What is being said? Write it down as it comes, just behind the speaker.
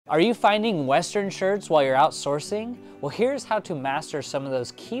Are you finding Western shirts while you're outsourcing? Well, here's how to master some of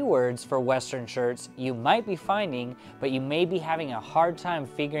those keywords for Western shirts you might be finding, but you may be having a hard time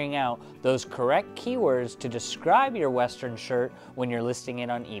figuring out those correct keywords to describe your Western shirt when you're listing it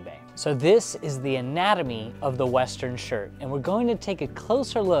on eBay. So this is the anatomy of the Western shirt, and we're going to take a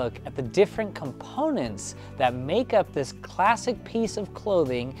closer look at the different components that make up this classic piece of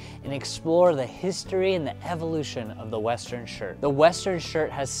clothing and explore the history and the evolution of the Western shirt. The Western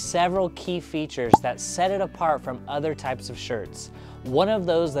shirt has several key features that set it apart from other types of shirts. One of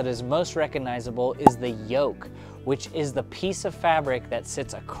those that is most recognizable is the yoke, which is the piece of fabric that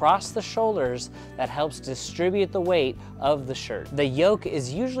sits across the shoulders that helps distribute the weight of the shirt. The yoke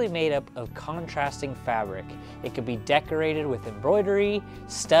is usually made up of contrasting fabric. It could be decorated with embroidery,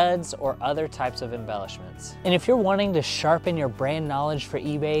 studs, or other types of embellishments. And if you're wanting to sharpen your brand knowledge for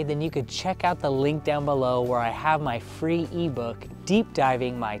eBay, then you could check out the link down below where I have my free ebook deep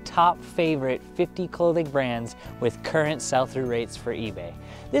diving my top favorite 50 clothing brands with current sell-through rates for eBay.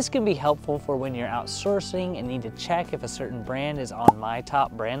 This can be helpful for when you're outsourcing and need to check if a certain brand is on my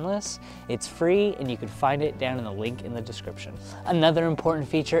top brand list. It's free and you can find it down in the link in the description. Another important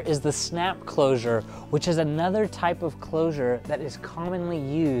feature is the snap closure, which is another type of closure that is commonly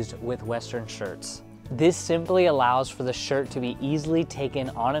used with Western shirts. This simply allows for the shirt to be easily taken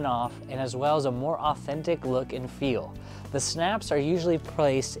on and off, and as well as a more authentic look and feel. The snaps are usually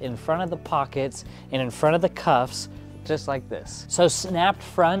placed in front of the pockets and in front of the cuffs, just like this. So snapped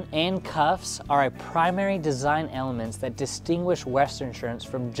front and cuffs are a primary design elements that distinguish Western shirts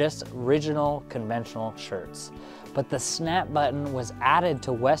from just original conventional shirts. But the snap button was added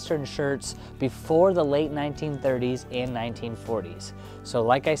to Western shirts before the late 1930s and 1940s. So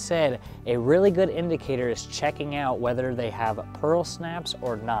like I said, a really good indicator is checking out whether they have pearl snaps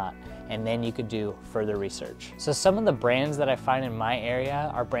or not, and then you could do further research. So some of the brands that I find in my area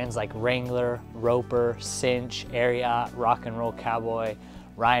are brands like Wrangler, Roper, Cinch, Ariat, Rock and Roll Cowboy,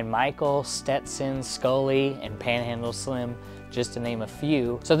 Ryan Michael, Stetson, Scully, and Panhandle Slim, just to name a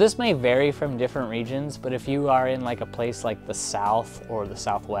few. So this may vary from different regions, but if you are in like a place like the South or the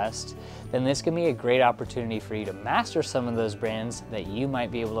Southwest, then this can be a great opportunity for you to master some of those brands that you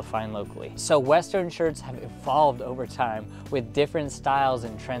might be able to find locally. So Western shirts have evolved over time with different styles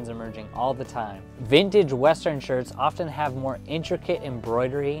and trends emerging all the time. Vintage Western shirts often have more intricate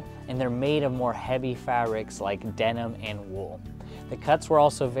embroidery, and they're made of more heavy fabrics like denim and wool. The cuts were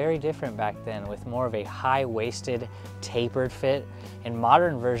also very different back then, with more of a high-waisted, tapered fit, and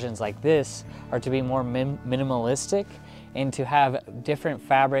modern versions like this are to be more minimalistic and to have different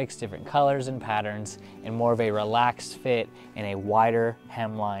fabrics, different colors and patterns, and more of a relaxed fit and a wider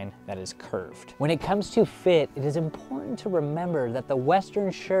hemline that is curved. When it comes to fit, it is important to remember that the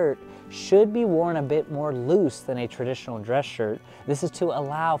Western shirt should be worn a bit more loose than a traditional dress shirt. This is to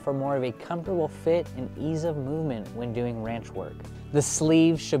allow for more of a comfortable fit and ease of movement when doing ranch work. The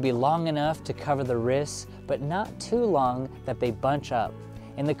sleeves should be long enough to cover the wrists, but not too long that they bunch up.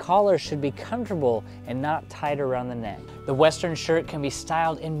 And the collar should be comfortable and not tight around the neck. The Western shirt can be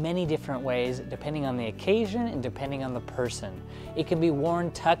styled in many different ways depending on the occasion and depending on the person. It can be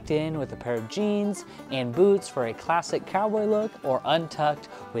worn tucked in with a pair of jeans and boots for a classic cowboy look, or untucked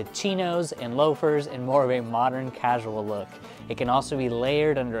with chinos and loafers and more of a modern casual look. It can also be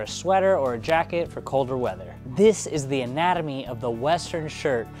layered under a sweater or a jacket for colder weather. This is the anatomy of the Western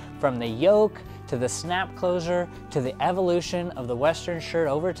shirt, from the yoke to the snap closure, to the evolution of the Western shirt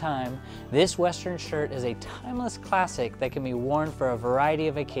over time. This Western shirt is a timeless classic that can be worn for a variety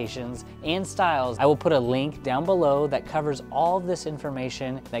of occasions and styles. I will put a link down below that covers all of this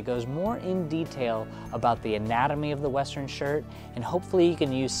information that goes more in detail about the anatomy of the Western shirt, and hopefully you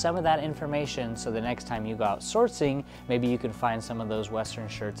can use some of that information so the next time you go out sourcing, maybe you can find some of those Western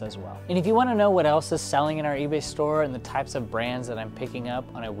shirts as well. And if you want to know what else is selling in our eBay store and the types of brands that I'm picking up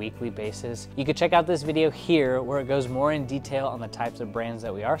on a weekly basis, you could check out this video here where it goes more in detail on the types of brands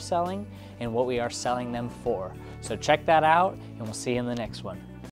that we are selling and what we are selling them for. So check that out, and we'll see you in the next one.